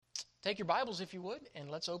Take your Bibles, if you would, and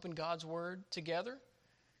let's open God's Word together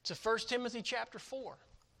to 1 Timothy chapter 4.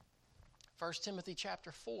 1 Timothy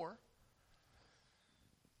chapter 4.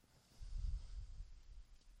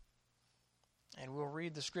 And we'll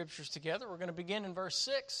read the Scriptures together. We're going to begin in verse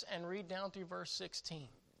 6 and read down through verse 16.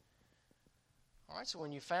 All right, so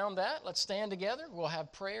when you found that, let's stand together. We'll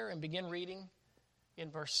have prayer and begin reading in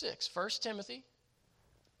verse 6. 1 Timothy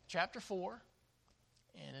chapter 4.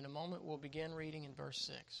 And in a moment, we'll begin reading in verse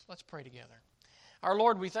 6. Let's pray together. Our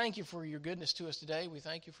Lord, we thank you for your goodness to us today. We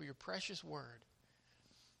thank you for your precious word.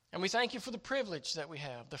 And we thank you for the privilege that we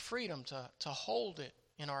have, the freedom to hold it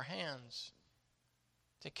in our hands,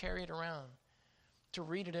 to carry it around, to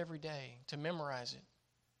read it every day, to memorize it,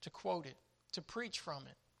 to quote it, to preach from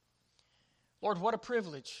it. Lord, what a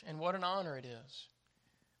privilege and what an honor it is.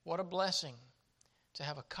 What a blessing to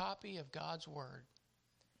have a copy of God's word.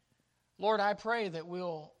 Lord, I pray that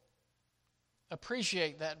we'll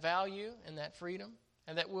appreciate that value and that freedom,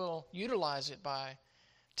 and that we'll utilize it by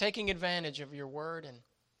taking advantage of your word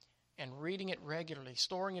and reading it regularly,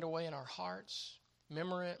 storing it away in our hearts,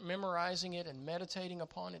 memorizing it and meditating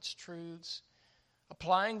upon its truths,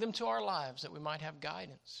 applying them to our lives that we might have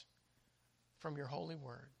guidance from your holy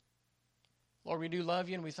word. Lord, we do love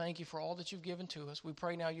you and we thank you for all that you've given to us. We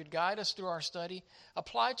pray now you'd guide us through our study,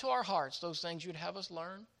 apply to our hearts those things you'd have us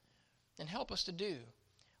learn, and help us to do,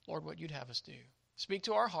 Lord, what you'd have us do. Speak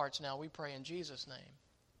to our hearts now, we pray in Jesus' name.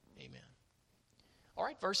 Amen. All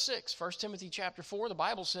right, verse 6, 1 Timothy chapter 4, the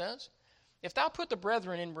Bible says, "If thou put the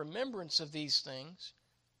brethren in remembrance of these things,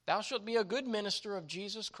 thou shalt be a good minister of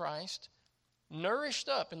Jesus Christ, nourished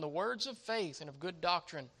up in the words of faith and of good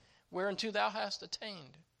doctrine, whereunto thou hast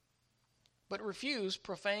attained. But refuse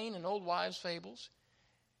profane and old wives' fables,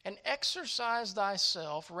 and exercise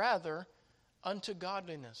thyself rather unto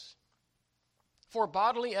godliness. For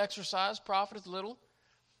bodily exercise profiteth little,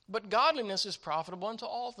 but godliness is profitable unto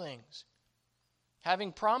all things,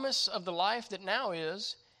 having promise of the life that now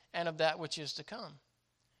is, and of that which is to come.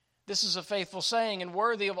 This is a faithful saying, and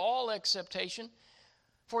worthy of all acceptation.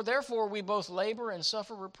 For therefore we both labor and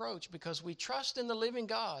suffer reproach, because we trust in the living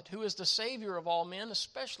God, who is the Savior of all men,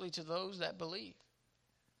 especially to those that believe.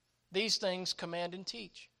 These things command and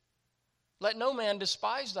teach. Let no man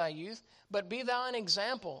despise thy youth, but be thou an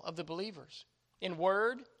example of the believers, in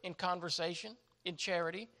word, in conversation, in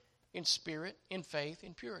charity, in spirit, in faith,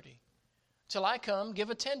 in purity. Till I come, give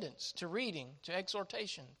attendance to reading, to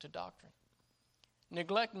exhortation, to doctrine.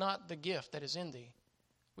 Neglect not the gift that is in thee,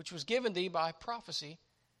 which was given thee by prophecy,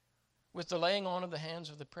 with the laying on of the hands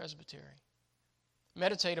of the presbytery.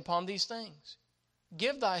 Meditate upon these things.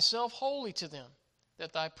 Give thyself wholly to them,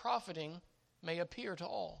 that thy profiting may appear to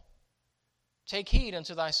all. Take heed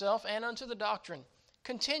unto thyself and unto the doctrine.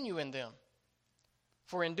 Continue in them.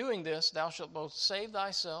 For in doing this, thou shalt both save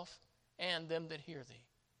thyself and them that hear thee."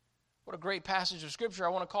 What a great passage of Scripture. I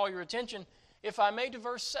want to call your attention, if I may, to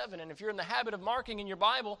verse 7. And if you're in the habit of marking in your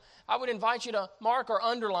Bible, I would invite you to mark or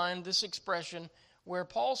underline this expression where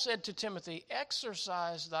Paul said to Timothy,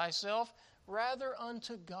 "Exercise thyself rather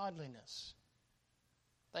unto godliness."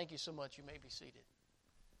 Thank you so much. You may be seated.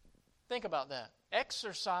 Think about that.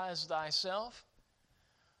 Exercise thyself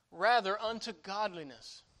rather unto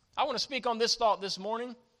godliness. I want to speak on this thought this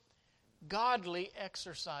morning. Godly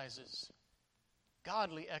exercises.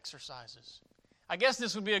 Godly exercises. I guess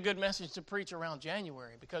this would be a good message to preach around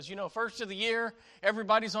January because, first of the year,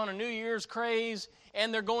 everybody's on a New Year's craze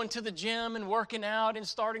and they're going to the gym and working out and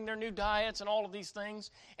starting their new diets and all of these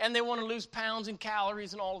things, and they want to lose pounds and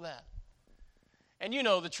calories and all of that. And you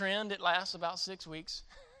know the trend, it lasts about 6 weeks.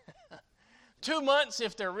 2 months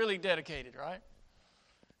if they're really dedicated, right?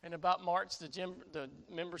 And about March, the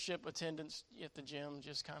membership attendance at the gym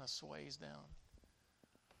just kind of sways down.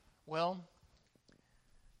 Well,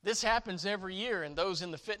 this happens every year, and those in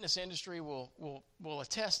the fitness industry will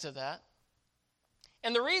attest to that.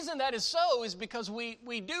 And the reason that is so is because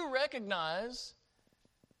we do recognize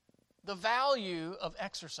the value of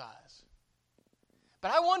exercise. But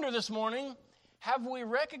I wonder this morning, have we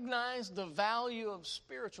recognized the value of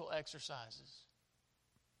spiritual exercises?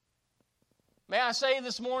 May I say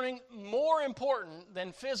this morning, more important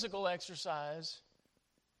than physical exercise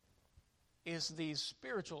is these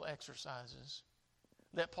spiritual exercises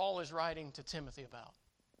that Paul is writing to Timothy about.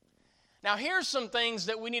 Now, here's some things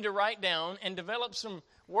that we need to write down and develop some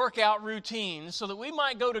workout routines so that we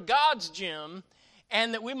might go to God's gym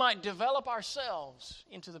and that we might develop ourselves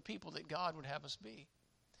into the people that God would have us be.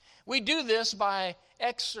 We do this by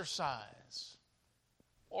exercise,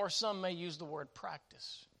 or some may use the word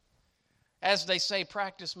practice. As they say,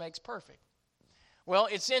 practice makes perfect. Well,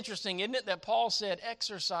 it's interesting, isn't it, that Paul said,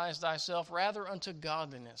 "Exercise thyself rather unto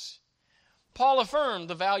godliness." Paul affirmed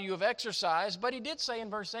the value of exercise, but he did say in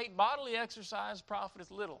verse 8, bodily exercise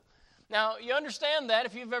profiteth little. Now, you understand that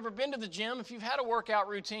if you've ever been to the gym, if you've had a workout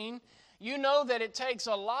routine, you know that it takes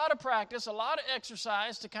a lot of practice, a lot of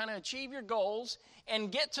exercise to kind of achieve your goals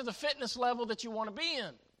and get to the fitness level that you want to be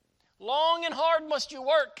in. Long and hard must you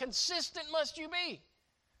work, consistent must you be.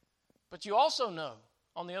 But you also know,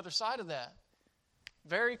 on the other side of that,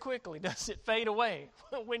 very quickly does it fade away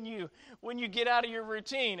when you get out of your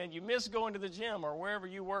routine and you miss going to the gym or wherever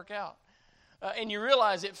you work out. And you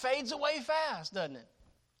realize it fades away fast, doesn't it?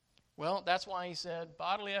 Well, that's why he said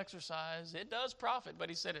bodily exercise, it does profit, but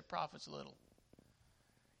he said it profits little.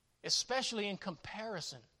 Especially in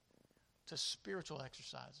comparison to spiritual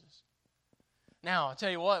exercises. Now, I'll tell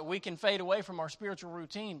you what, we can fade away from our spiritual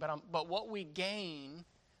routine, but what we gain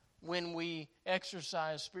when we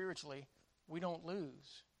exercise spiritually, we don't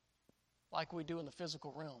lose like we do in the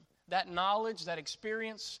physical realm. That knowledge, that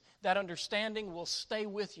experience, that understanding will stay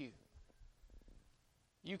with you.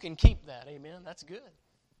 You can keep that, amen? That's good.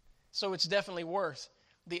 So it's definitely worth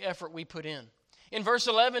the effort we put in. In verse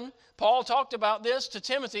 11, Paul talked about this to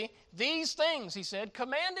Timothy. These things, he said,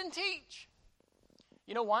 command and teach.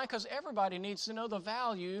 You know why? Because everybody needs to know the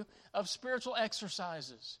value of spiritual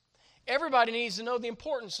exercises. Everybody needs to know the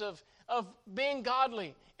importance of being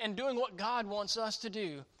godly and doing what God wants us to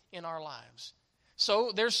do in our lives.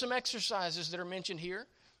 So there's some exercises that are mentioned here.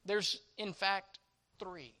 There's, in fact,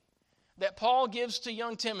 3 that Paul gives to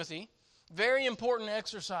young Timothy. Very important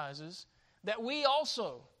exercises that we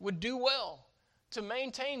also would do well to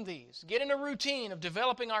maintain these. Get in a routine of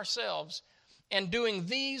developing ourselves and doing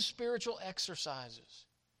these spiritual exercises.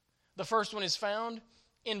 The first one is found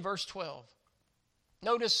in verse 12.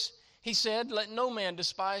 Notice he said, let no man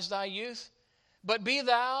despise thy youth, but be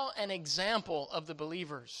thou an example of the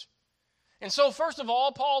believers. And so first of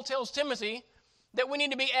all, Paul tells Timothy that we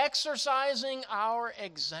need to be exercising our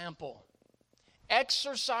example.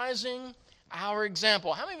 Exercising our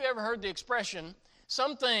example. How many of you ever heard the expression,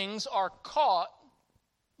 some things are caught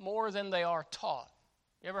more than they are taught?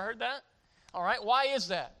 You ever heard that? All right, why is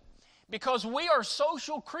that? Because we are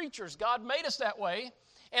social creatures. God made us that way,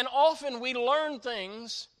 and often we learn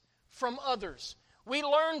things from others. We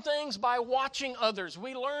learn things by watching others.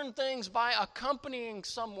 We learn things by accompanying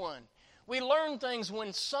someone. We learn things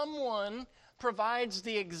when someone provides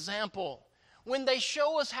the example, when they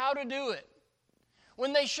show us how to do it,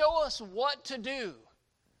 when they show us what to do,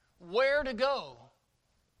 where to go,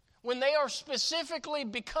 when they are specifically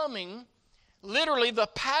becoming literally the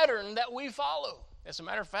pattern that we follow. As a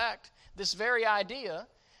matter of fact, this very idea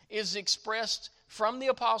is expressed from the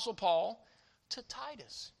Apostle Paul to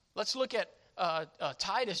Titus. Let's look at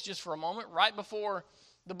Titus just for a moment, right before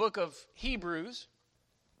the book of Hebrews.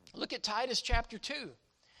 Look at Titus chapter 2.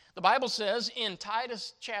 The Bible says in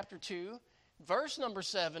Titus chapter 2, verse number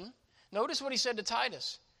 7, notice what he said to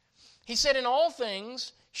Titus. He said, in all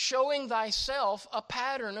things, showing thyself a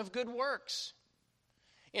pattern of good works.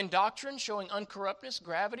 In doctrine, showing uncorruptness,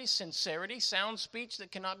 gravity, sincerity, sound speech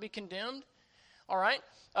that cannot be condemned. All right?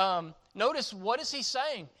 Notice, what is he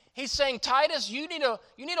saying? He's saying, Titus, you need to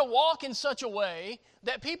walk in such a way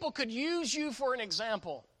that people could use you for an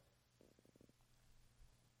example.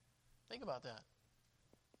 Think about that.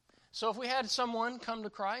 So if we had someone come to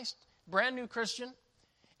Christ, brand new Christian,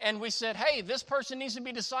 and we said, hey, this person needs to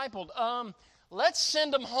be discipled. Let's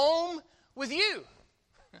send them home with you.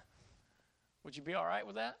 Would you be all right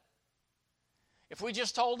with that? If we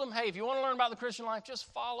just told them, hey, if you want to learn about the Christian life, just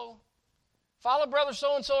follow brother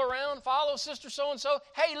so-and-so around, follow sister so-and-so.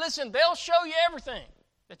 Hey, listen, they'll show you everything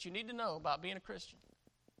that you need to know about being a Christian.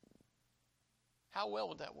 How well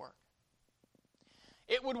would that work?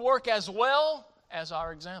 It would work as well as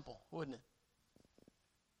our example, wouldn't it?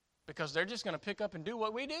 Because they're just going to pick up and do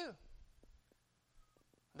what we do.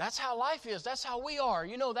 That's how life is. That's how we are.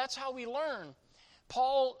 You know, that's how we learn.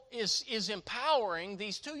 Paul is empowering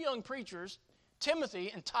these 2 young preachers,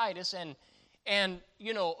 Timothy and Titus, and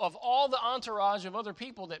you know, of all the entourage of other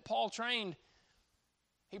people that Paul trained,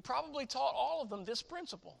 he probably taught all of them this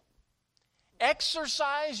principle.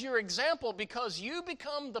 Exercise your example because you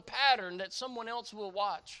become the pattern that someone else will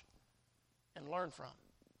watch and learn from.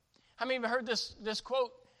 How many of you heard this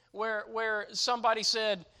quote where somebody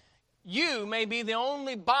said, you may be the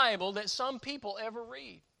only Bible that some people ever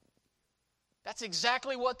read? That's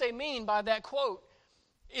exactly what they mean by that quote,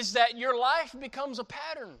 is that your life becomes a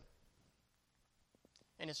pattern.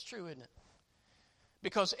 And it's true, isn't it?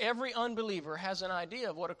 Because every unbeliever has an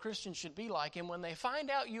idea of what a Christian should be like, and when they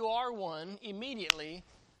find out you are one, immediately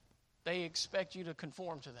they expect you to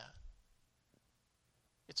conform to that.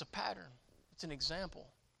 It's a pattern. It's an example.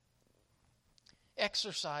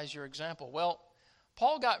 exercise your example? Well,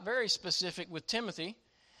 Paul got very specific with Timothy.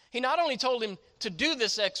 He not only told him to do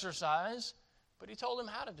this exercise, but he told him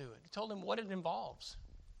how to do it. He told him what it involves.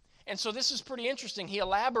 And so this is pretty interesting. He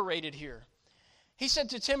elaborated here. He said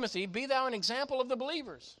to Timothy, "Be thou an example of the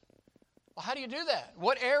believers." Well, how do you do that?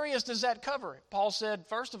 What areas does that cover? Paul said,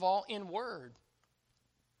 first of all, in word.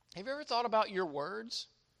 Have you ever thought about your words?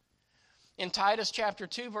 In Titus chapter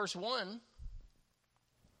 2, verse 1,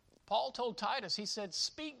 Paul told Titus, he said,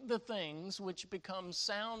 "Speak the things which become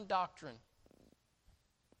sound doctrine."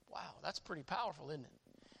 Wow, that's pretty powerful, isn't it?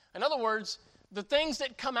 In other words, the things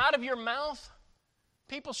that come out of your mouth,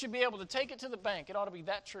 people should be able to take it to the bank. It ought to be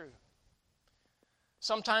that true.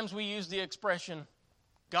 Sometimes we use the expression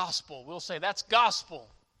gospel. We'll say, that's gospel.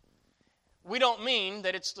 We don't mean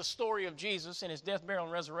that it's the story of Jesus and his death, burial,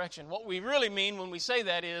 and resurrection. What we really mean when we say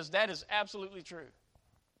that is absolutely true.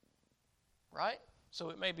 Right? So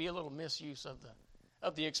it may be a little misuse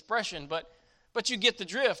of the expression, but you get the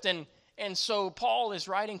drift. And so Paul is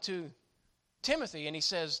writing to Timothy, and he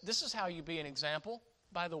says, this is how you be an example,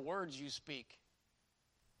 by the words you speak.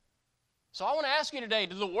 So I want to ask you today,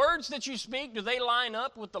 do the words that you speak, do they line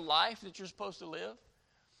up with the life that you're supposed to live?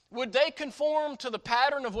 Would they conform to the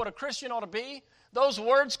pattern of what a Christian ought to be? Those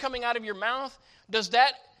words coming out of your mouth, does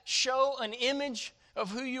that show an image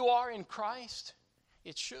of who you are in Christ?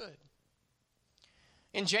 It should.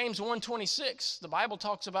 In James 1:26, the Bible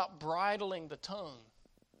talks about bridling the tongue.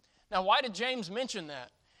 Now, why did James mention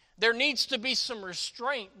that? There needs to be some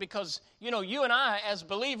restraint because, you and I as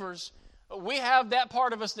believers, we have that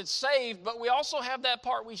part of us that's saved, but we also have that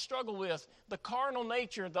part we struggle with, the carnal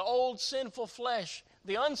nature, the old sinful flesh,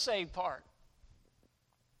 the unsaved part.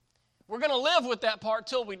 We're going to live with that part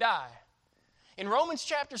till we die. In Romans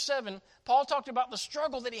chapter 7, Paul talked about the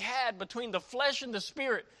struggle that he had between the flesh and the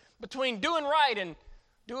spirit, between doing right and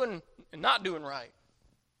not doing right.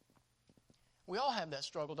 We all have that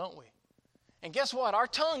struggle, don't we? And guess what? Our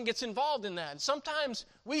tongue gets involved in that. And sometimes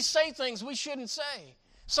we say things we shouldn't say.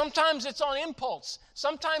 Sometimes it's on impulse.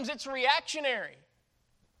 Sometimes it's reactionary.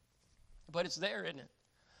 But it's there, isn't it?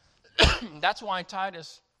 That's why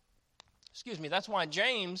that's why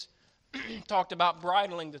James talked about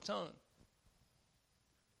bridling the tongue.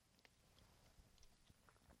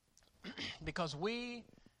 Because we,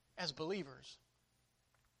 as believers,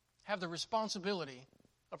 have the responsibility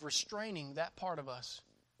of restraining that part of us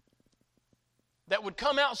that would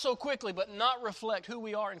come out so quickly but not reflect who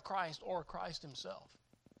we are in Christ or Christ himself.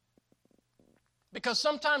 Because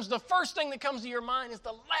sometimes the first thing that comes to your mind is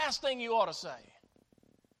the last thing you ought to say.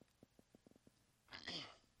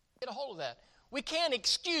 Get a hold of that. We can't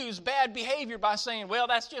excuse bad behavior by saying, well,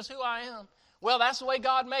 that's just who I am. Well, that's the way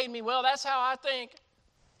God made me. Well, that's how I think.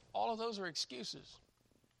 All of those are excuses.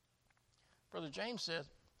 Brother James says,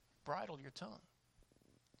 bridle your tongue.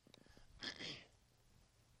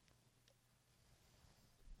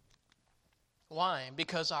 Why?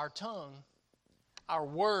 Because our tongue, our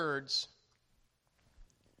words,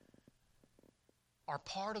 are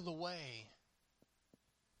part of the way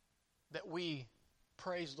that we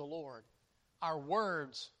praise the Lord. Our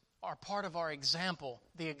words are part of our example,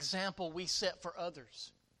 the example we set for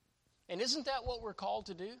others. And isn't that what we're called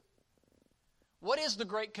to do? What is the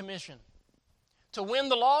Great Commission? To win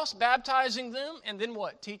the lost, baptizing them, and then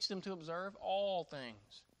what? Teach them to observe all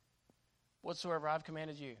things whatsoever I've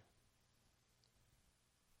commanded you.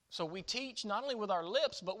 So we teach not only with our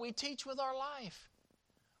lips, but we teach with our life.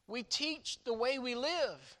 We teach the way we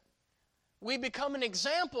live. We become an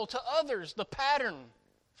example to others, the pattern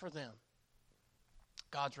for them.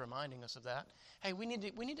 God's reminding us of that. Hey, we need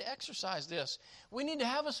to exercise this. We need to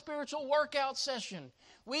have a spiritual workout session.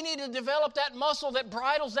 We need to develop that muscle that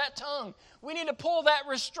bridles that tongue. We need to pull that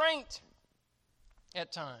restraint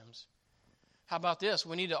at times. How about this?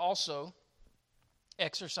 We need to also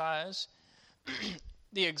exercise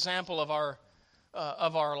the example of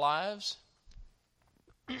our lives.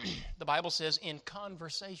 The Bible says in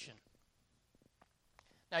conversation.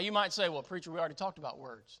 Now you might say, well, preacher, we already talked about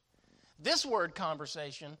words. This word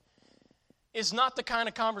conversation is not the kind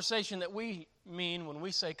of conversation that we mean when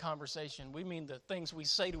we say conversation. We mean the things we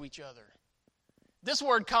say to each other. This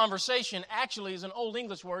word conversation actually is an Old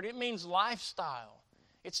English word. It means lifestyle.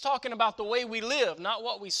 It's talking about the way we live, not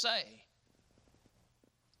what we say.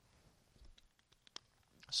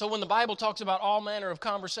 So when the Bible talks about all manner of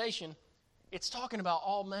conversation, it's talking about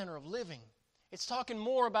all manner of living. It's talking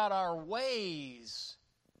more about our ways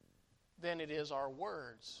than it is our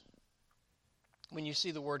words. When you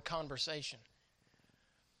see the word conversation,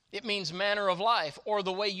 it means manner of life or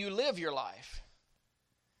the way you live your life.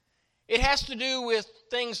 It has to do with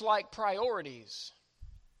things like priorities,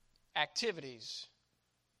 activities,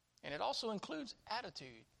 And it also includes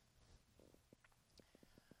attitude.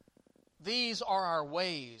 These are our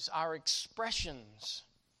ways, our expressions.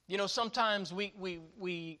 You know, sometimes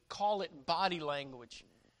we call it body language.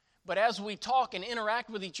 But as we talk and interact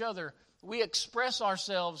with each other, we express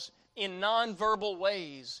ourselves in nonverbal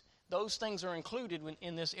ways. Those things are included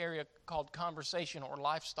in this area called conversation or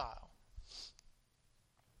lifestyle.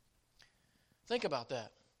 Think about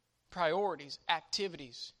that. Priorities,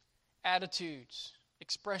 activities, attitudes,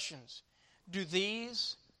 expressions. Do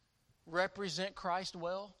these represent Christ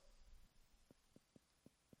well?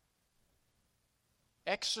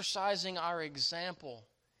 Exercising our example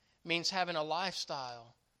means having a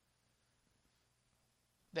lifestyle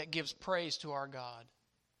that gives praise to our God.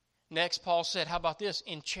 Next, Paul said, how about this?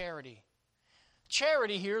 In charity.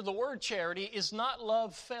 Charity here, the word charity, is not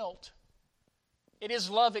love felt. It is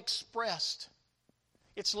love expressed.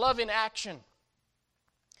 It's love in action.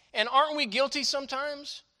 And aren't we guilty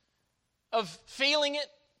sometimes of feeling it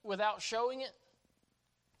without showing it?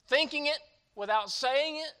 Thinking it without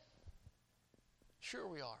saying it? Sure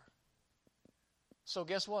we are. So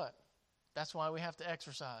guess what? That's why we have to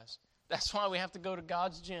exercise. That's why we have to go to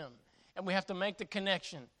God's gym. And we have to make the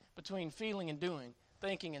connection between feeling and doing,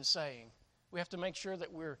 thinking and saying. We have to make sure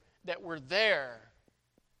that we're there.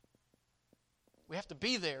 We have to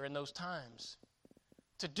be there in those times.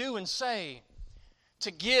 To do and say,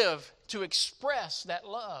 to give, to express that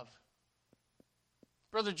love.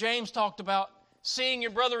 Brother James talked about seeing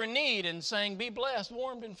your brother in need and saying, be blessed,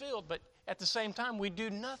 warmed, and filled. But at the same time, we do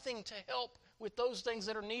nothing to help with those things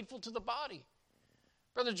that are needful to the body.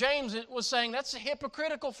 Brother James was saying that's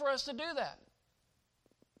hypocritical for us to do that.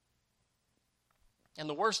 And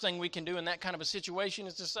the worst thing we can do in that kind of a situation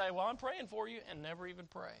is to say, well, I'm praying for you, and never even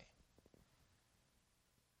pray.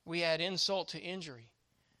 We add insult to injury.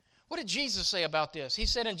 What did Jesus say about this? He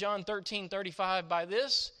said in John 13:35, by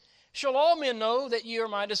this shall all men know that ye are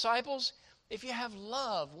my disciples, if you have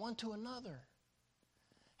love one to another.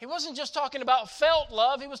 He wasn't just talking about felt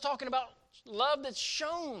love. He was talking about love that's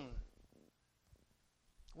shown.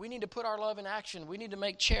 We need to put our love in action. We need to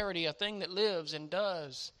make charity a thing that lives and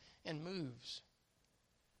does and moves.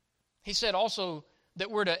 He said also that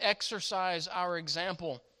we're to exercise our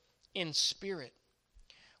example in spirit.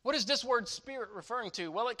 What is this word spirit referring to?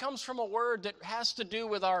 Well, it comes from a word that has to do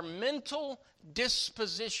with our mental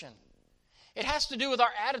disposition. It has to do with our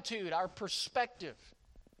attitude, our perspective.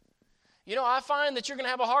 You know, I find that you're going to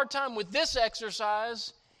have a hard time with this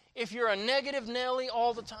exercise if you're a negative Nelly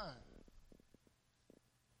all the time.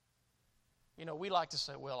 You know, we like to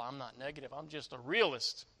say, well, I'm not negative. I'm just a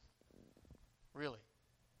realist. Really.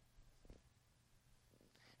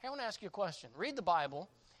 Hey, I want to ask you a question. Read the Bible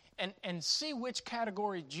and see which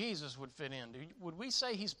category Jesus would fit in. Would we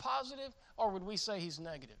say he's positive or would we say he's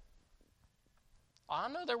negative? I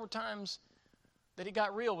know there were times that he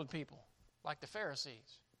got real with people, like the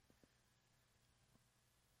Pharisees.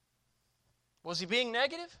 Was he being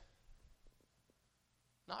negative?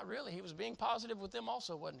 Not really. He was being positive with them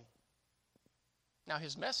also, wasn't he? Now,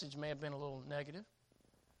 his message may have been a little negative,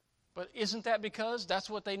 but isn't that because that's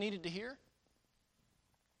what they needed to hear?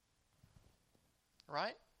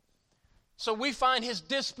 Right? So we find his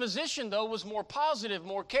disposition, though, was more positive,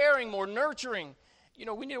 more caring, more nurturing. You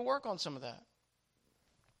know, we need to work on some of that.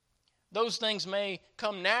 Those things may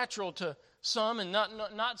come natural to some and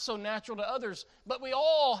not so natural to others, but we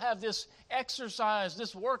all have this exercise,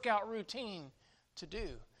 this workout routine to do,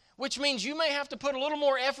 which means you may have to put a little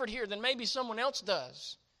more effort here than maybe someone else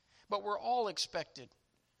does, but we're all expected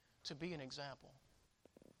to be an example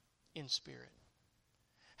in spirit.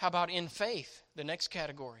 How about in faith, the next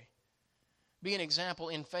category? Be an example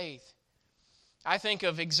in faith. I think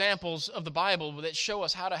of examples of the Bible that show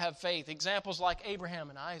us how to have faith. Examples like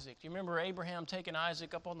Abraham and Isaac. Do you remember Abraham taking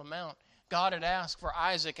Isaac up on the mount? God had asked for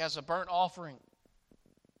Isaac as a burnt offering.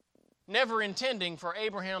 Never intending for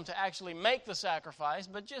Abraham to actually make the sacrifice,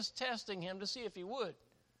 but just testing him to see if he would.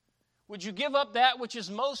 Would you give up that which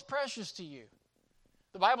is most precious to you?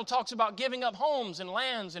 The Bible talks about giving up homes and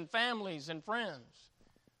lands and families and friends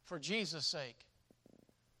for Jesus' sake.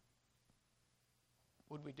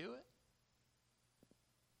 Would we do it?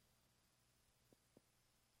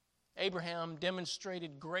 Abraham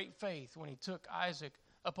demonstrated great faith when he took Isaac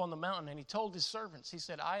up on the mountain and he told his servants, he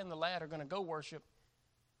said, I and the lad are going to go worship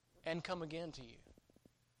and come again to you.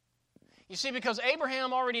 You see, because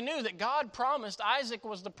Abraham already knew that God promised Isaac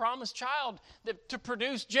was the promised child to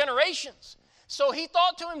produce generations. So he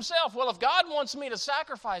thought to himself, well, if God wants me to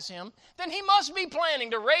sacrifice him, then he must be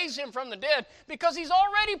planning to raise him from the dead because he's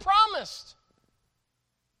already promised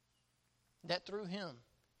that through him,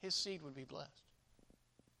 his seed would be blessed.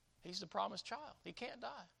 He's the promised child. He can't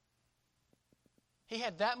die. He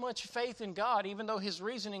had that much faith in God, even though his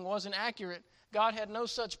reasoning wasn't accurate. God had no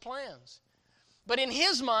such plans. But in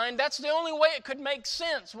his mind, that's the only way it could make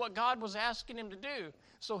sense, what God was asking him to do.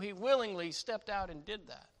 So he willingly stepped out and did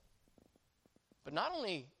that. But not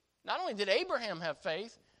only did Abraham have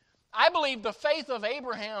faith, I believe the faith of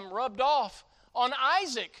Abraham rubbed off on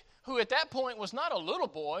Isaac, who at that point was not a little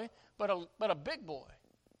boy, but a big boy.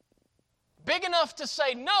 Big enough to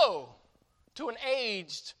say no to an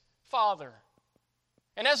aged father.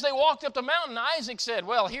 And as they walked up the mountain, Isaac said,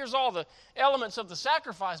 well, here's all the elements of the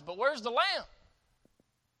sacrifice, but where's the lamb?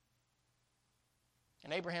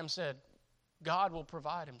 And Abraham said, God will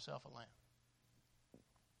provide himself a lamb.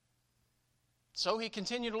 So he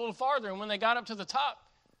continued a little farther, and when they got up to the top,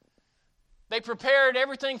 they prepared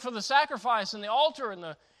everything for the sacrifice and the altar and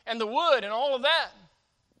the wood and all of that.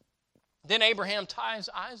 Then Abraham ties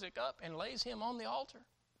Isaac up and lays him on the altar.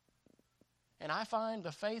 And I find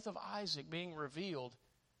the faith of Isaac being revealed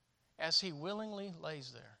as he willingly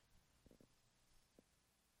lays there.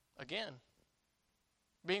 Again,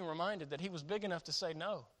 being reminded that he was big enough to say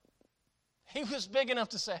no. He was big enough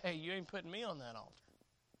to say, hey, you ain't putting me on that altar.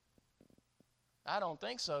 I don't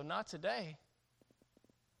think so, not today.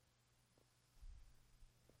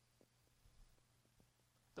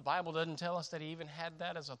 The Bible doesn't tell us that he even had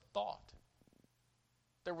that as a thought.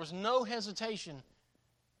 There was no hesitation,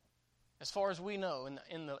 as far as we know,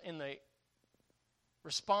 in the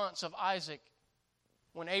response of Isaac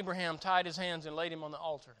when Abraham tied his hands and laid him on the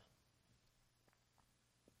altar.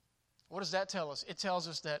 What does that tell us? It tells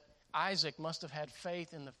us that Isaac must have had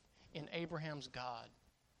faith in Abraham's God,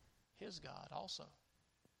 his God also.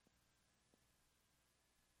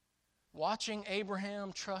 Watching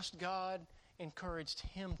Abraham trust God encouraged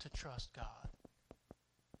him to trust God.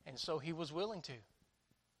 And so he was willing to.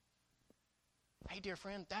 Hey, dear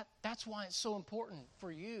friend, that's why it's so important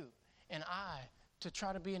for you and I to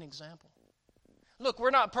try to be an example. Look,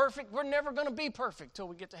 we're not perfect. We're never going to be perfect till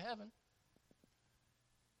we get to heaven.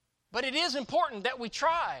 But it is important that we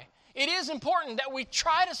try. It is important that we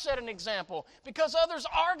try to set an example because others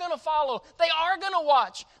are going to follow. They are going to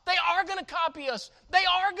watch. They are going to copy us. They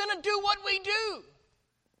are going to do what we do.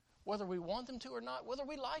 Whether we want them to or not, whether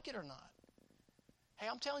we like it or not. Hey,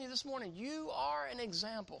 I'm telling you this morning, you are an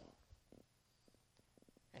example.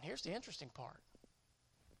 And here's the interesting part.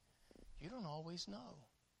 You don't always know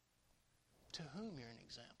to whom you're an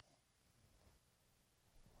example.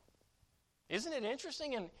 Isn't it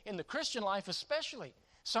interesting in the Christian life especially?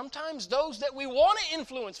 Sometimes those that we want to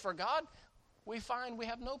influence for God, we find we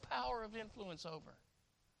have no power of influence over.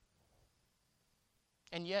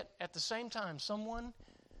 And yet, at the same time, someone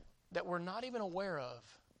that we're not even aware of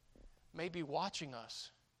may be watching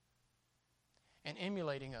us and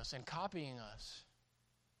emulating us and copying us.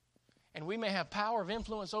 And we may have power of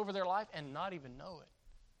influence over their life and not even know it.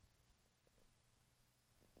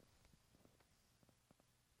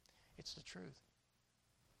 It's the truth.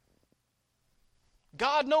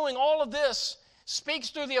 God, knowing all of this, speaks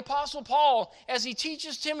through the Apostle Paul as he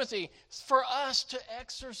teaches Timothy for us to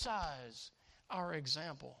exercise our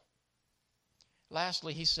example.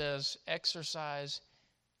 Lastly, he says, exercise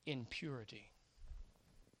in purity.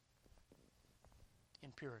 In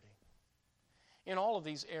purity. In all of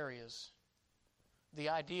these areas, the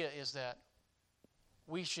idea is that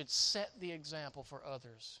we should set the example for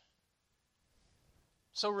others.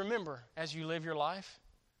 So remember, as you live your life,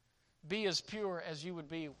 be as pure as you would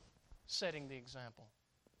be setting the example.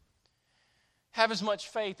 Have as much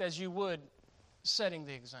faith as you would setting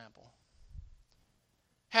the example.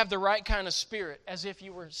 Have the right kind of spirit as if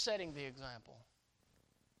you were setting the example.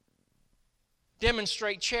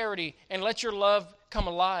 Demonstrate charity and let your love come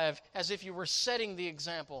alive as if you were setting the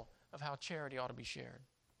example of how charity ought to be shared.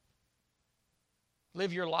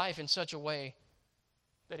 Live your life in such a way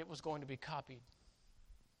that it was going to be copied.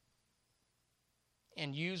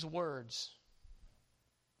 And use words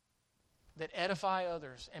that edify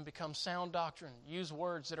others and become sound doctrine. Use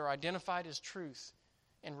words that are identified as truth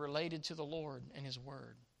and related to the Lord and His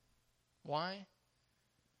Word. Why?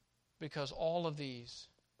 Because all of these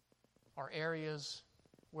are areas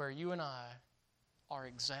where you and I are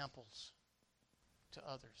examples to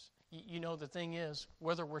others. You know, the thing is,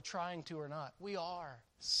 whether we're trying to or not, we are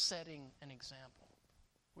setting an example.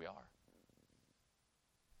 We are.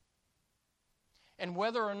 And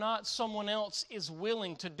whether or not someone else is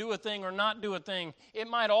willing to do a thing or not do a thing, it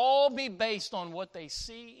might all be based on what they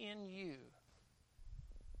see in you.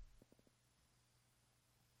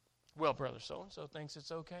 Well, brother so-and-so thinks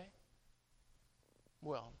it's okay.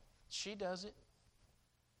 Well, she does it.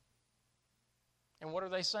 And what are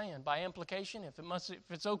they saying? By implication, if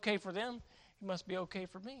it's okay for them, it must be okay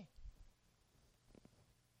for me.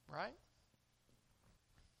 Right?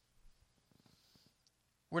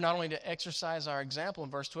 We're not only to exercise our example in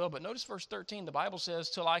verse 12, but notice verse 13. The Bible says,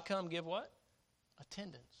 till I come, give what?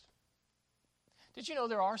 Attendance. Did you know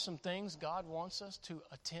there are some things God wants us to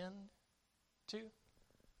attend to?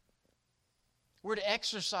 We're to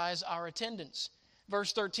exercise our attendance.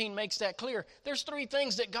 Verse 13 makes that clear. There's 3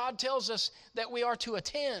 things that God tells us that we are to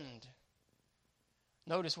attend.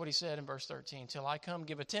 Notice what he said in verse 13. Till I come,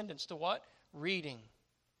 give attendance to what? Reading.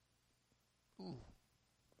 Ooh.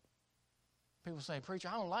 People say, preacher,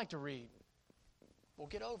 I don't like to read. Well,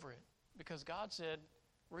 get over it, because God said,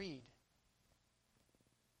 read.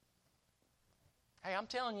 Hey, I'm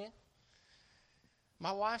telling you,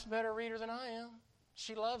 my wife's a better reader than I am.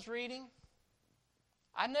 She loves reading.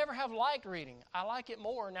 I never have liked reading. I like it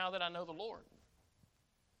more now that I know the Lord.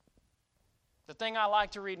 The thing I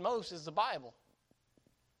like to read most is the Bible.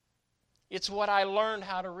 It's what I learned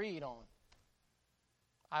how to read on.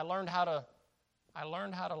 I learned how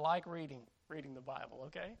to like reading the Bible,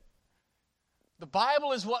 okay? The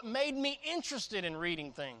Bible is what made me interested in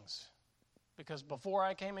reading things. Because before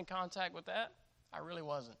I came in contact with that, I really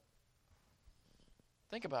wasn't.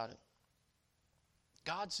 Think about it.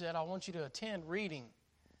 God said, I want you to attend reading.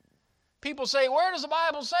 People say, where does the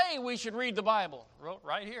Bible say we should read the Bible?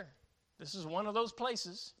 Right here. This is one of those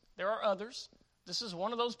places. There are others. This is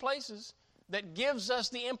one of those places that gives us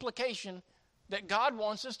the implication that God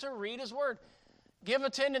wants us to read His Word. Give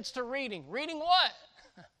attendance to reading. Reading what?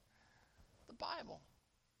 The Bible.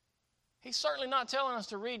 He's certainly not telling us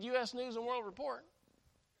to read U.S. News and World Report.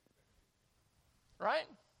 Right?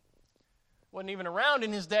 Wasn't even around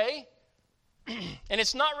in his day. And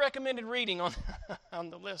it's not recommended reading on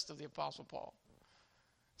the list of the Apostle Paul.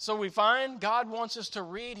 So we find God wants us to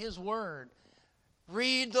read His Word.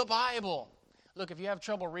 Read the Bible. Look, if you have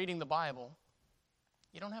trouble reading the Bible,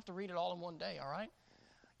 you don't have to read it all in one day, all right?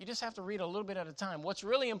 You just have to read a little bit at a time. What's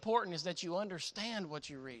really important is that you understand what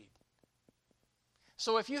you read.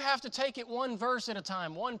 So if you have to take it one verse at a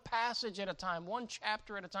time, one passage at a time, one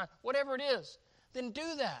chapter at a time, whatever it is, then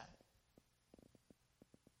do that.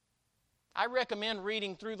 I recommend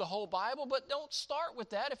reading through the whole Bible, but don't start with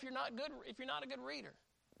that if you're not a good reader.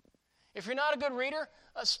 If you're not a good reader,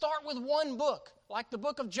 start with one book, like the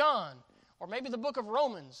book of John, or maybe the book of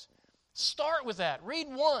Romans. Start with that. Read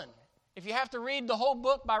one. If you have to read the whole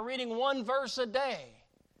book by reading one verse a day.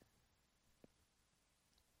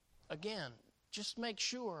 Again, just make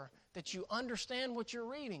sure that you understand what you're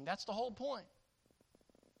reading. That's the whole point.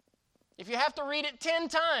 If you have to read it 10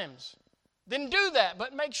 times, then do that,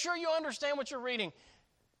 but make sure you understand what you're reading.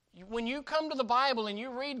 When you come to the Bible and you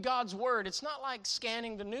read God's Word, it's not like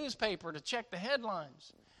scanning the newspaper to check the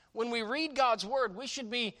headlines. When we read God's Word, we should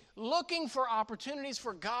be looking for opportunities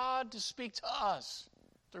for God to speak to us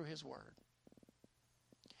through His Word.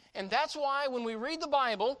 And that's why when we read the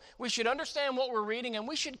Bible, we should understand what we're reading, and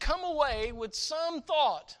we should come away with some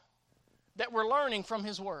thought that we're learning from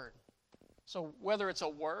His Word. So whether it's a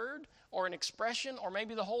word or an expression or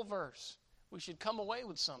maybe the whole verse, we should come away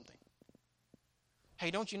with something.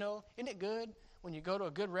 Hey, don't you know, isn't it good when you go to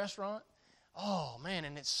a good restaurant? Oh, man,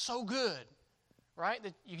 and it's so good, right,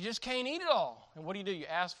 that you just can't eat it all. And what do? You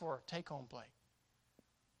ask for a take-home plate,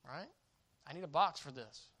 right? I need a box for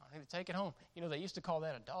this. I need to take it home. You know, they used to call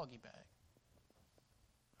that a doggy bag.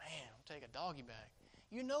 Man, I'll take a doggy bag.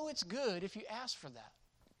 You know it's good if you ask for that.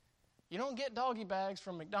 You don't get doggy bags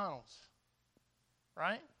from McDonald's,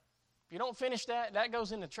 right? If you don't finish that, that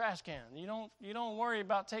goes in the trash can. You don't worry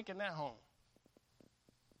about taking that home.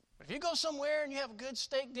 But if you go somewhere and you have a good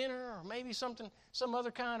steak dinner or maybe some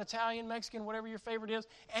other kind, Italian, Mexican, whatever your favorite is,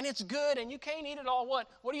 and it's good and you can't eat it all, what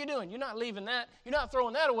are you doing? You're not leaving that. You're not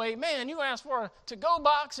throwing that away. Man, you asked for a to-go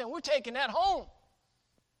box and we're taking that home.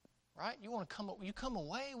 Right? You come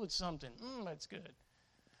away with something. That's good.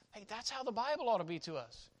 Hey, that's how the Bible ought to be to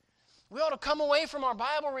us. We ought to come away from our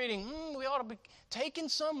Bible reading. We ought to be taking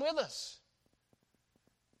some with us.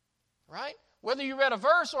 Right? Whether you read a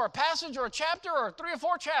verse or a passage or a chapter or 3 or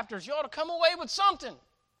 4 chapters, you ought to come away with something.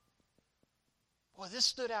 Boy, this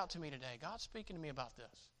stood out to me today. God's speaking to me about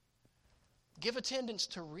this. Give attendance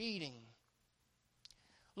to reading.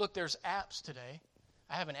 Look, there's apps today.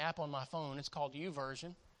 I have an app on my phone. It's called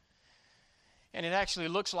YouVersion. And it actually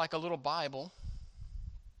looks like a little Bible.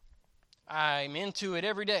 I'm into it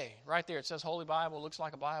every day. Right there, it says Holy Bible. It looks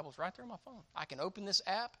like a Bible. It's right there on my phone. I can open this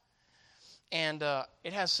app. And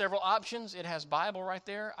it has several options. It has Bible right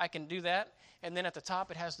there. I can do that. And then at the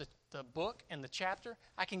top, it has the book and the chapter.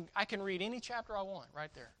 I can read any chapter I want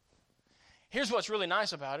right there. Here's what's really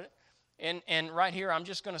nice about it. And right here, I'm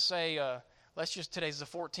just going to say, today's the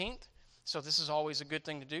 14th. So this is always a good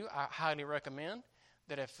thing to do. I highly recommend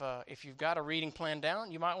that if you've got a reading plan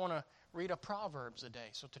down, you might want to read a Proverbs a day.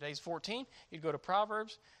 So today's 14. You'd go to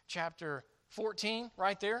Proverbs chapter 14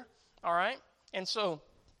 right there. All right? And so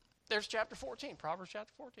there's chapter 14, Proverbs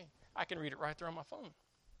chapter 14. I can read it right there on my phone.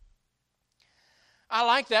 I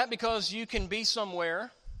like that because you can be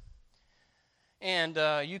somewhere and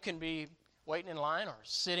you can be waiting in line or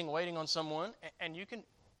sitting waiting on someone, and you can,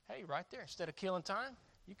 hey, right there, instead of killing time,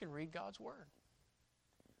 you can read God's Word.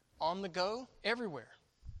 On the go, everywhere.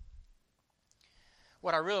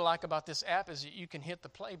 What I really like about this app is that you can hit the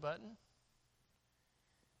play button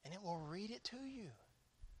and it will read it to you.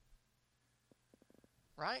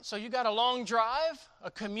 Right? So you got a long drive, a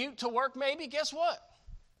commute to work maybe, guess what?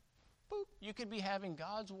 Boop, you could be having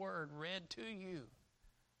God's Word read to you.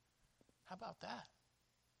 How about that?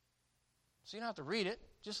 So you don't have to read it,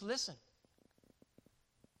 just listen.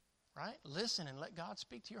 Right? Listen and let God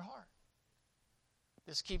speak to your heart.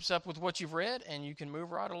 This keeps up with what you've read and you can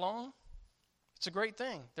move right along. It's a great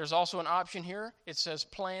thing. There's also an option here. It says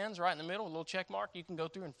plans right in the middle, a little check mark. You can go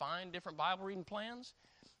through and find different Bible reading plans,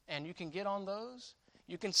 and you can get on those.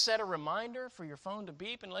 You can set a reminder for your phone to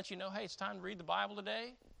beep and let you know, hey, it's time to read the Bible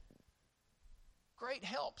today. Great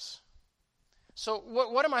helps. So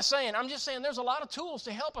what am I saying? I'm just saying there's a lot of tools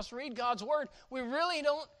to help us read God's Word. We really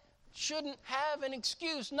shouldn't have an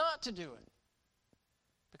excuse not to do it.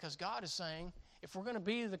 Because God is saying, if we're going to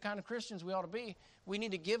be the kind of Christians we ought to be, we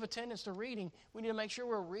need to give attendance to reading. We need to make sure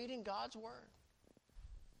we're reading God's Word.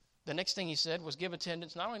 The next thing he said was give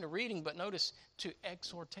attendance not only to reading, but notice, to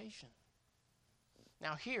exhortation.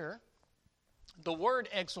 Now here, the word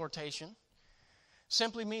exhortation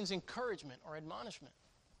simply means encouragement or admonishment.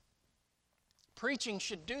 Preaching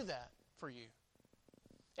should do that for you.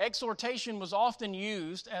 Exhortation was often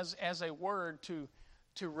used as a word to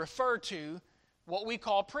refer to what we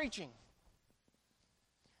call preaching.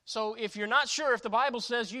 So if you're not sure if the Bible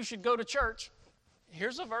says you should go to church,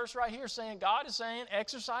 here's a verse right here saying, God is saying,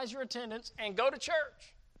 exercise your attendance and go to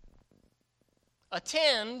church.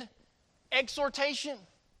 Attend exhortation.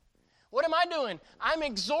 What am I doing? I'm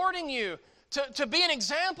exhorting you to be an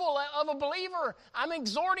example of a believer. I'm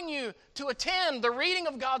exhorting you to attend the reading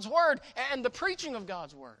of God's Word and the preaching of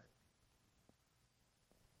God's Word.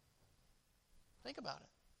 Think about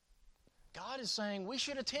it. God is saying we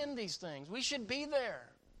should attend these things. We should be there.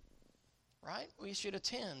 Right? We should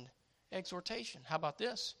attend exhortation. How about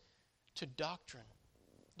this? To doctrine.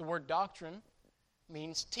 The word doctrine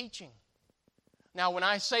means teaching. Now, when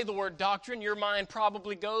I say the word doctrine, your mind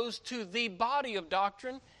probably goes to the body of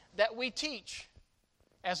doctrine that we teach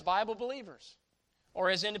as Bible believers or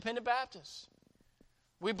as independent Baptists.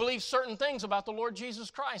 We believe certain things about the Lord Jesus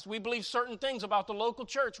Christ. We believe certain things about the local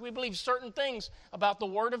church. We believe certain things about the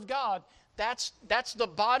Word of God. That's the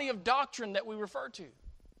body of doctrine that we refer to.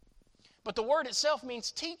 But the word itself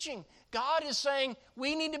means teaching. God is saying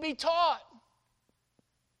we need to be taught.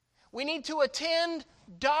 We need to attend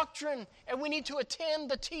doctrine, and we need to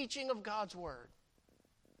attend the teaching of God's Word.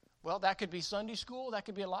 Well, that could be Sunday school. That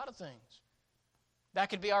could be a lot of things.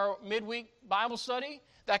 That could be our midweek Bible study.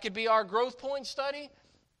 That could be our growth point study.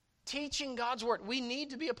 Teaching God's Word. We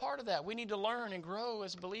need to be a part of that. We need to learn and grow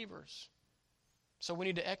as believers. So we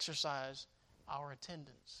need to exercise our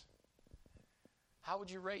attendance. How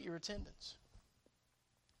would you rate your attendance?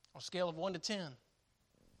 On a scale of 1 to 10.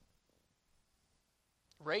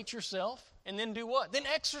 Rate yourself and then do what? Then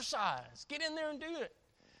exercise. Get in there and do it.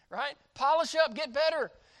 Right? Polish up, get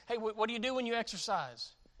better. Hey, what do you do when you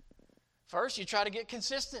exercise? First, you try to get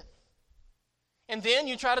consistent. And then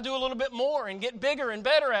you try to do a little bit more and get bigger and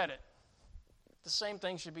better at it. The same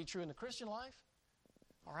thing should be true in the Christian life.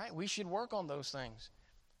 All right? We should work on those things.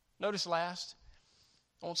 Notice last,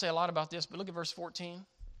 I won't say a lot about this, but look at verse 14.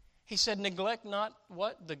 He said, neglect not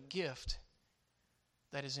what? The gift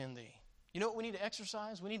that is in thee. You know what we need to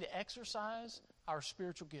exercise? We need to exercise our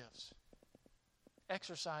spiritual gifts.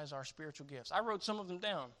 Exercise our spiritual gifts. I wrote some of them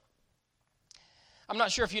down. I'm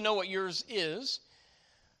not sure if you know what yours is,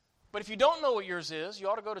 but if you don't know what yours is, you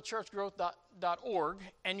ought to go to churchgrowth.org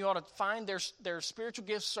and you ought to find their spiritual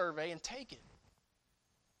gifts survey and take it.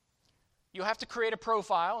 You'll have to create a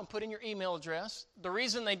profile and put in your email address. The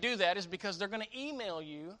reason they do that is because they're going to email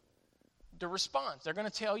you the response. They're going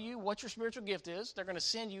to tell you what your spiritual gift is. They're going to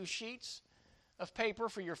send you sheets of paper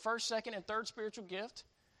for your first, second, and third spiritual gift.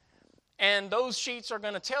 And those sheets are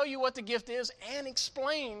going to tell you what the gift is and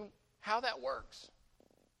explain how that works.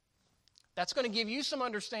 That's going to give you some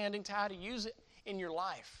understanding to how to use it in your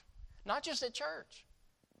life. Not just at church,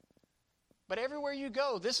 but everywhere you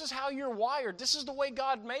go. This is how you're wired. This is the way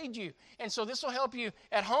God made you. And so this will help you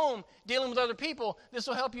at home dealing with other people. This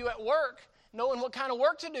will help you at work knowing what kind of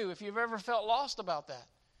work to do if you've ever felt lost about that.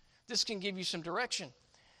 This can give you some direction.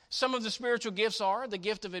 Some of the spiritual gifts are the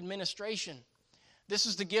gift of administration. This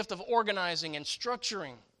is the gift of organizing and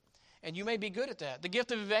structuring, and you may be good at that. The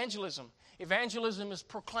gift of evangelism. Evangelism is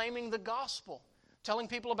proclaiming the gospel, telling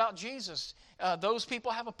people about Jesus. Those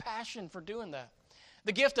people have a passion for doing that.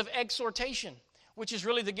 The gift of exhortation, which is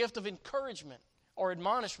really the gift of encouragement or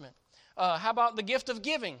admonishment. How about the gift of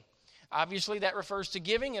giving? Obviously, that refers to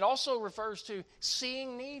giving. It also refers to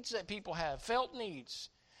seeing needs that people have, felt needs.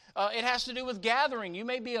 It has to do with gathering. You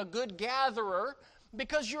may be a good gatherer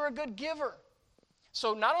because you're a good giver.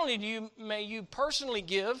 So not only may you personally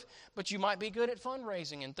give, but you might be good at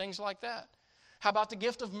fundraising and things like that. How about the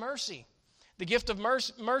gift of mercy? The gift of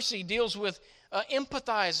mercy deals with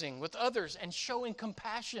empathizing with others and showing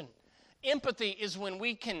compassion. Empathy is when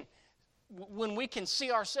we can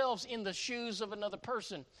see ourselves in the shoes of another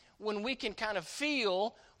person, when we can kind of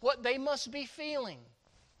feel what they must be feeling,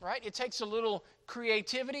 right? It takes a little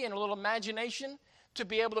creativity and a little imagination to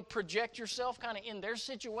be able to project yourself kind of in their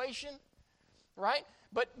situation, right?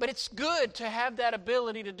 But it's good to have that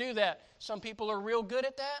ability to do that. Some people are real good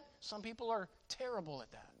at that. Some people are terrible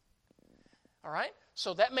at that. All right?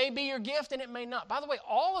 So that may be your gift and it may not. By the way,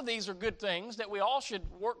 all of these are good things that we all should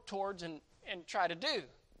work towards and try to do.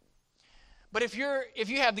 But if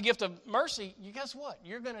you have the gift of mercy, guess what?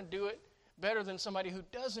 You're going to do it better than somebody who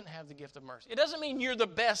doesn't have the gift of mercy. It doesn't mean you're the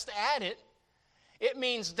best at it. It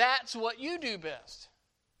means that's what you do best.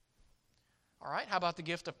 All right? How about the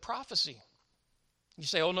gift of prophecy? You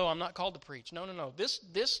say, oh, no, I'm not called to preach. No.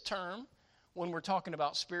 This term, when we're talking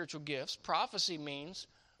about spiritual gifts, prophecy means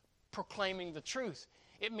proclaiming the truth.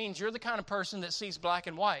 It means you're the kind of person that sees black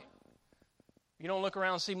and white. You don't look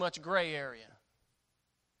around and see much gray area.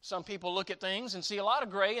 Some people look at things and see a lot of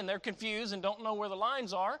gray and they're confused and don't know where the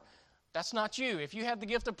lines are. That's not you. If you have the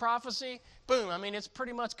gift of prophecy, boom, it's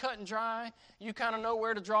pretty much cut and dry. You kind of know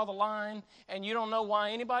where to draw the line and you don't know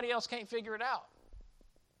why anybody else can't figure it out,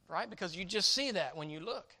 right? Because you just see that when you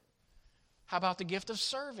look. How about the gift of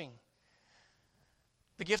serving?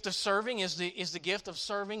 The gift of serving is the gift of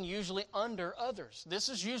serving usually under others. This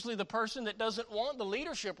is usually the person that doesn't want the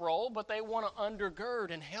leadership role, but they want to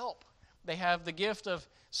undergird and help. They have the gift of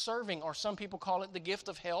serving, or some people call it the gift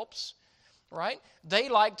of helps, right? They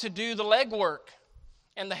like to do the legwork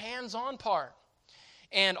and the hands-on part.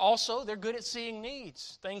 And also, they're good at seeing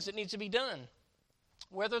needs, things that need to be done.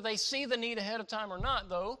 Whether they see the need ahead of time or not,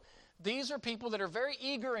 though, these are people that are very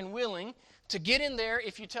eager and willing to get in there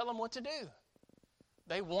if you tell them what to do.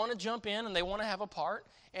 They want to jump in and they want to have a part,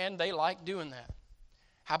 and they like doing that.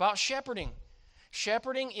 How about shepherding?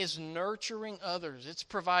 Shepherding is nurturing others. It's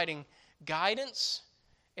providing guidance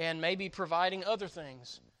and maybe providing other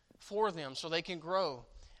things for them so they can grow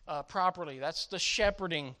properly. That's the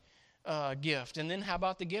shepherding gift. And then how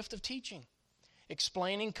about the gift of teaching?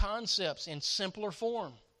 Explaining concepts in simpler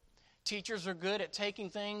form. Teachers are good at taking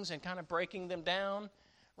things and kind of breaking them down,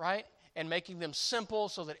 right? And making them simple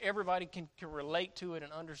so that everybody can relate to it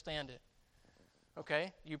and understand it.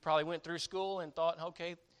 Okay? You probably went through school and thought,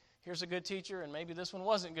 okay, here's a good teacher, and maybe this one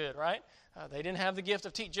wasn't good, right? They didn't have the gift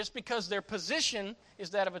of teaching. Just because their position is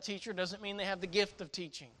that of a teacher doesn't mean they have the gift of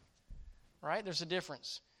teaching, right? There's a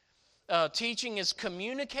difference. Teaching is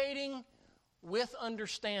communicating with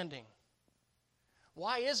understanding.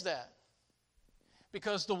 Why is that?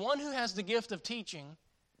 Because the one who has the gift of teaching,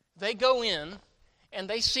 they go in and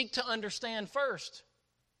they seek to understand first.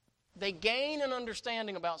 They gain an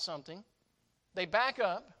understanding about something. They back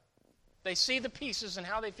up. They see the pieces and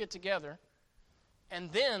how they fit together,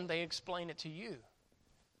 and then they explain it to you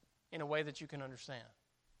in a way that you can understand.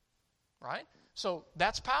 Right? So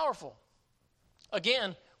that's powerful.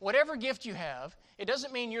 Again, whatever gift you have, it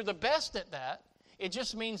doesn't mean you're the best at that. It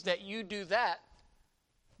just means that you do that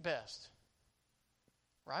best.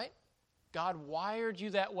 Right? God wired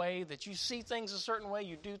you that way, that you see things a certain way,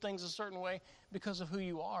 you do things a certain way because of who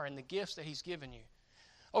you are and the gifts that He's given you.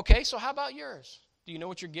 Okay, so how about yours? Do you know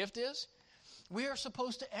what your gift is? We are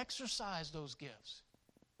supposed to exercise those gifts.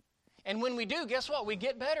 And when we do, guess what? We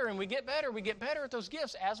get better and we get better. We get better at those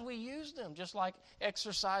gifts as we use them, just like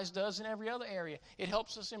exercise does in every other area. It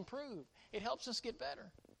helps us improve. It helps us get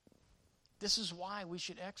better. This is why we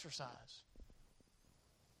should exercise.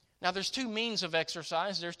 Now, there's two means of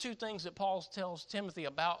exercise. There's two things that Paul tells Timothy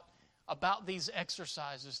about these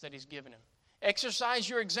exercises that he's given him. Exercise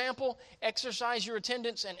your example, exercise your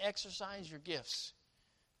attendance, and exercise your gifts.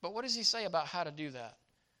 But what does he say about how to do that?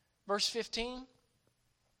 Verse 15,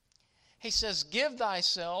 he says, give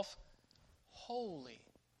thyself wholly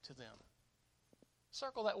to them.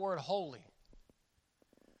 Circle that word holy.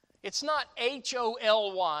 It's not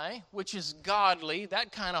Holy, which is godly,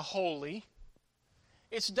 that kind of holy.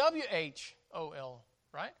 It's WHOL,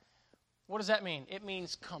 right? What does that mean? It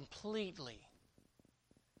means completely.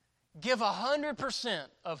 Give 100%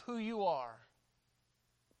 of who you are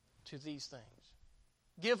to these things.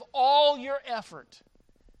 Give all your effort.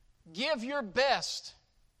 Give your best.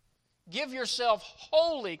 Give yourself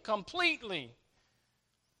wholly, completely.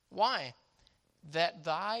 Why? That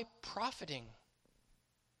thy profiting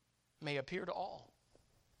may appear to all.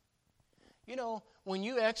 You know, when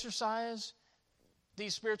you exercise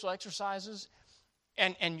these spiritual exercises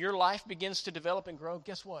and your life begins to develop and grow,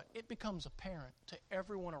 guess what? It becomes apparent to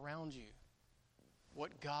everyone around you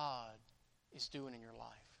what God is doing in your life.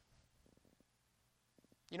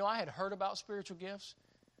 You know, I had heard about spiritual gifts,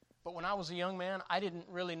 but when I was a young man, I didn't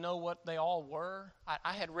really know what they all were.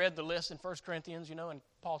 I had read the list in 1 Corinthians, you know, and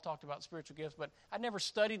Paul talked about spiritual gifts, but I never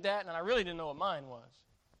studied that, and I really didn't know what mine was.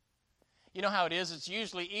 You know how it is. It's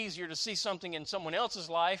usually easier to see something in someone else's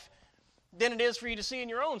life than it is for you to see in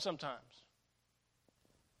your own sometimes.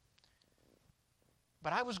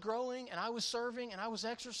 But I was growing, and I was serving, and I was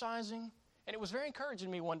exercising, and it was very encouraging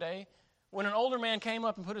to me one day when an older man came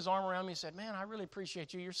up and put his arm around me and said, "Man, I really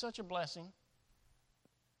appreciate you. You're such a blessing."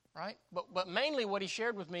 Right? But mainly what he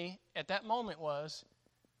shared with me at that moment was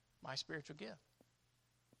my spiritual gift.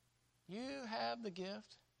 You have the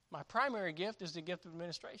gift. My primary gift is the gift of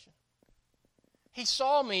administration. He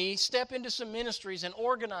saw me step into some ministries and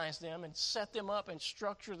organize them and set them up and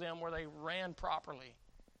structure them where they ran properly.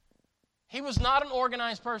 He was not an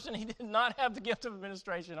organized person. He did not have the gift of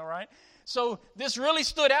administration, all right? So this really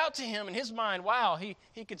stood out to him in his mind. Wow,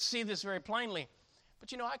 he could see this very plainly.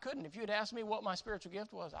 But you know, I couldn't. If you had asked me what my spiritual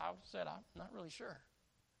gift was, I would have said, I'm not really sure.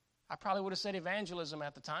 I probably would have said evangelism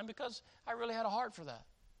at the time because I really had a heart for that.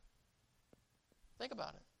 Think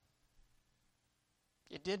about it.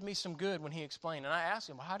 It did me some good when he explained. And I asked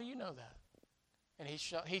him, well, how do you know that? And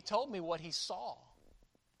he told me what he saw.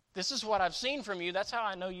 This is what I've seen from you. That's how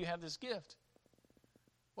I know you have this gift.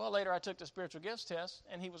 Well, later I took the spiritual gifts test,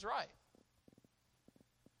 and he was right.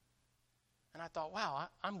 And I thought, wow,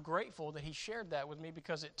 I'm grateful that he shared that with me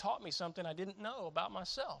because it taught me something I didn't know about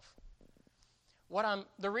myself.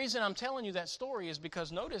 The reason I'm telling you that story is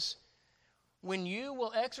because notice, when you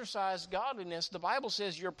will exercise godliness, the Bible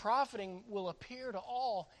says your profiting will appear to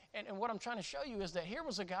all. And what I'm trying to show you is that here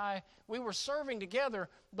was a guy, we were serving together,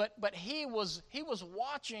 but he was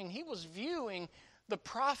watching, he was viewing the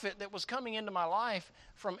profit that was coming into my life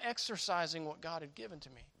from exercising what God had given to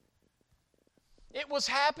me. It was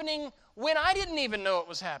happening when I didn't even know it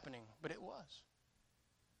was happening, but it was.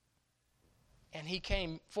 And he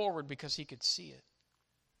came forward because he could see it.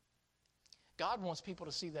 God wants people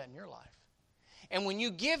to see that in your life. And when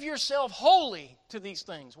you give yourself wholly to these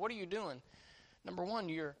things, what are you doing? Number one,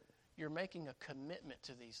 you're making a commitment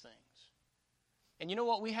to these things. And you know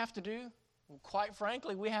what we have to do? Well, quite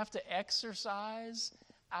frankly, we have to exercise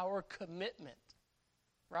our commitment,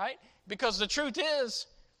 right? Because the truth is,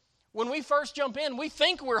 when we first jump in, we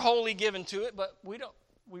think we're wholly given to it, but we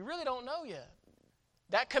really don't know yet.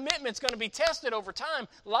 That commitment's going to be tested over time.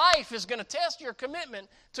 Life is going to test your commitment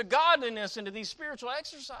to godliness and to these spiritual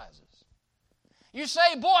exercises. You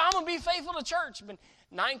say, boy, I'm going to be faithful to church, but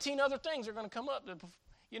 19 other things are going to come up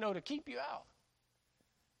to keep you out.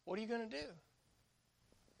 What are you going to do?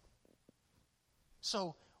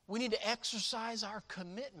 So we need to exercise our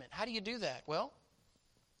commitment. How do you do that? Well,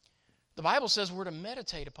 the Bible says we're to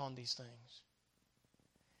meditate upon these things.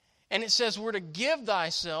 And it says we're to give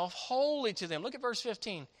thyself wholly to them. Look at verse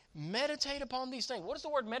 15. Meditate upon these things. What does the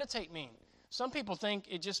word meditate mean? Some people think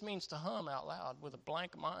it just means to hum out loud with a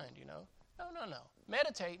blank mind, No.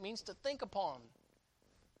 Meditate means to think upon.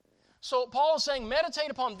 So Paul is saying meditate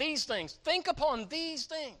upon these things. Think upon these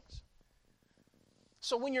things.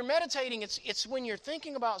 So when you're meditating, it's when you're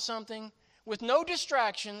thinking about something with no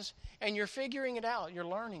distractions and you're figuring it out. You're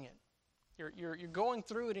learning it. You're going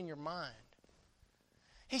through it in your mind.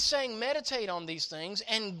 He's saying meditate on these things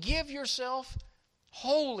and give yourself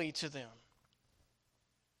wholly to them.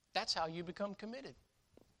 That's how you become committed.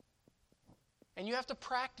 And you have to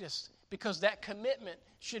practice because that commitment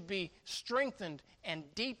should be strengthened and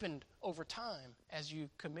deepened over time as you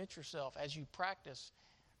commit yourself, as you practice,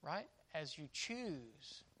 right? As you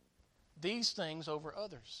choose these things over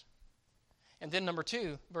others. And then number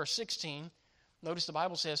 2, verse 16, notice the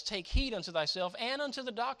Bible says, take heed unto thyself and unto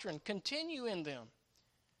the doctrine. Continue in them.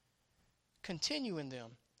 Continue in them.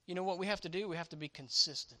 You know what we have to do? We have to be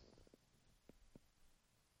consistent.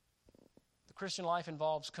 The Christian life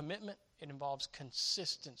involves commitment. It involves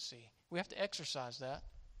consistency. We have to exercise that.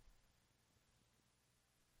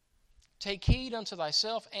 Take heed unto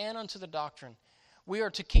thyself and unto the doctrine. We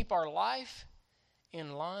are to keep our life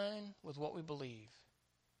in line with what we believe.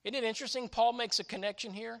 Isn't it interesting? Paul makes a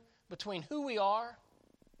connection here between who we are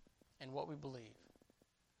and what we believe.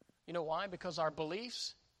 You know why? Because our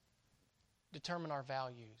beliefs determine our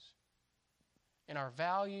values. And our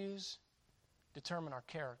values determine our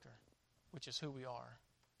character, which is who we are.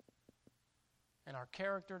 And our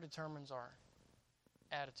character determines our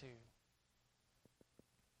attitude,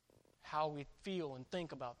 how we feel and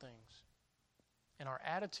think about things. And our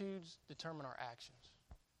attitudes determine our actions.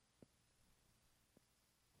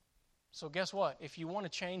 So guess what? If you want to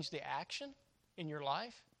change the action in your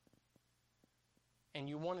life and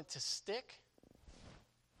you want it to stick,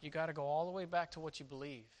 you got to go all the way back to what you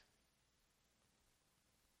believe.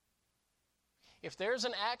 If there's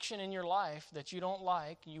an action in your life that you don't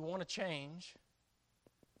like, you want to change,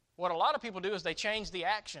 what a lot of people do is they change the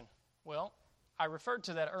action. Well, I referred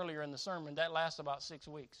to that earlier in the sermon. That lasts about 6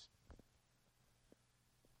 weeks.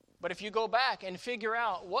 But if you go back and figure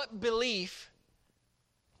out what belief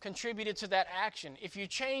contributed to that action, if you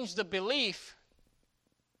change the belief,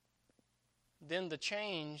 then the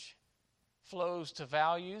change flows to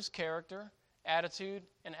values, character, attitude,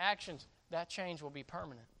 and actions. That change will be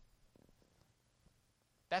permanent.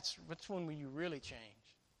 That's when you really change.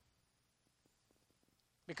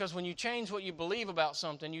 Because when you change what you believe about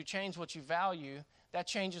something, you change what you value, that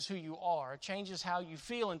changes who you are. It changes how you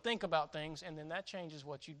feel and think about things, and then that changes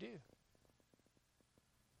what you do.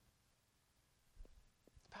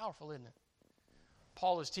 It's powerful, isn't it?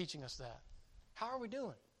 Paul is teaching us that. How are we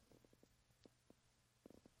doing?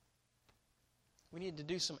 We need to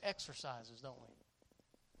do some exercises, don't we?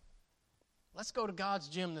 Let's go to God's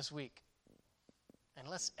gym this week, and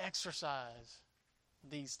let's exercise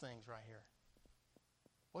these things right here.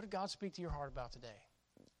 What did God speak to your heart about today?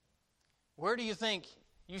 Where do you think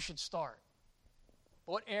you should start?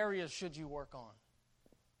 What areas should you work on?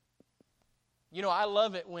 You know, I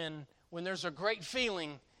love it when there's a great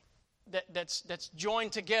feeling that's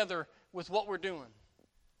joined together with what we're doing.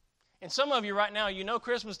 And some of you right now, you know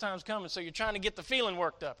Christmas time's coming, so you're trying to get the feeling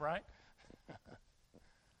worked up, right?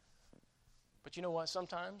 But you know what?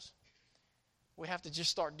 Sometimes we have to just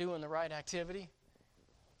start doing the right activity,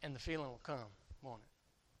 and the feeling will come, won't it?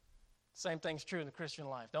 Same thing's true in the Christian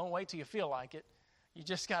life. Don't wait till you feel like it. You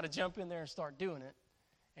just got to jump in there and start doing it.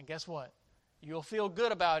 And guess what? You'll feel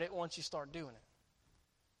good about it once you start doing it.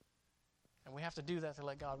 And we have to do that to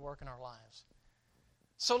let God work in our lives.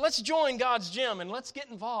 So let's join God's gym and let's get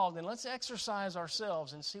involved and let's exercise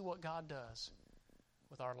ourselves and see what God does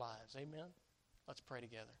with our lives. Amen? Let's pray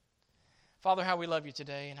together. Father, how we love you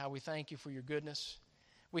today and how we thank you for your goodness.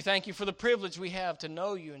 We thank you for the privilege we have to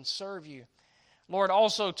know you and serve you. Lord,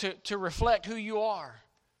 also to reflect who you are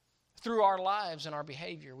through our lives and our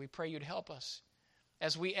behavior. We pray you'd help us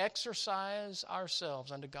as we exercise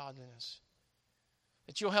ourselves unto godliness.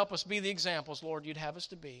 That you'll help us be the examples, Lord, you'd have us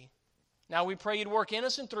to be. Now we pray you'd work in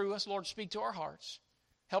us and through us. Lord, speak to our hearts.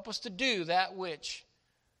 Help us to do that which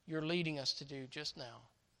you're leading us to do just now.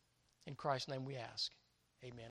 In Christ's name we ask. Amen.